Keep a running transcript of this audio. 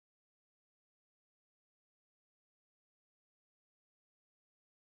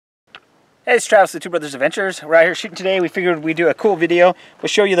Hey, it's Travis, the Two Brothers Adventures. We're out here shooting today. We figured we'd do a cool video. We'll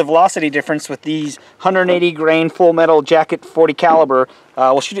show you the velocity difference with these 180 grain full metal jacket 40 caliber.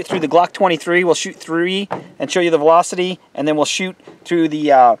 We'll shoot it through the Glock23. We'll shoot 3 and show you the velocity, and then we'll shoot through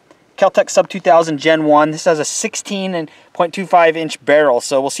the Kel-Tec Sub2000 Gen 1. This has a 16.25 inch barrel,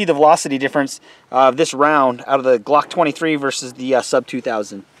 so we'll see the velocity difference of this round out of the Glock23 versus the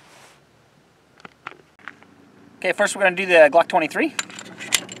Sub2000. Okay, first we're going to do the Glock23.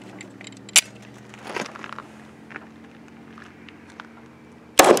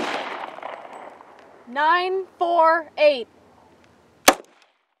 Nine, 4, 8. 9,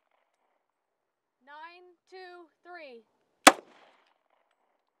 2, 3.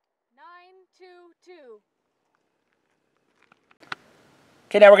 9, 2, 2.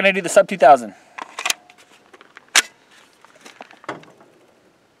 Okay, now we're going to do the Sub2000.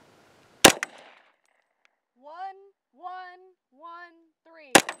 One,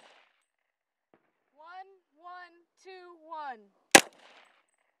 3. 1, 2, 1.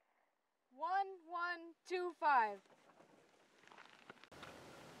 1, 2, 5.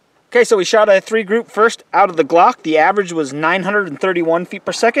 Okay, so we shot a 3 group first out of the Glock. The average was 931 feet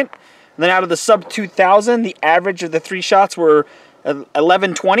per second. And then out of the Sub2000, the average of the 3 shots were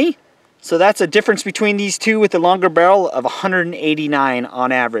 1120. So that's a difference between these two with the longer barrel of 189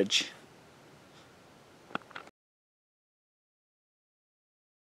 on average.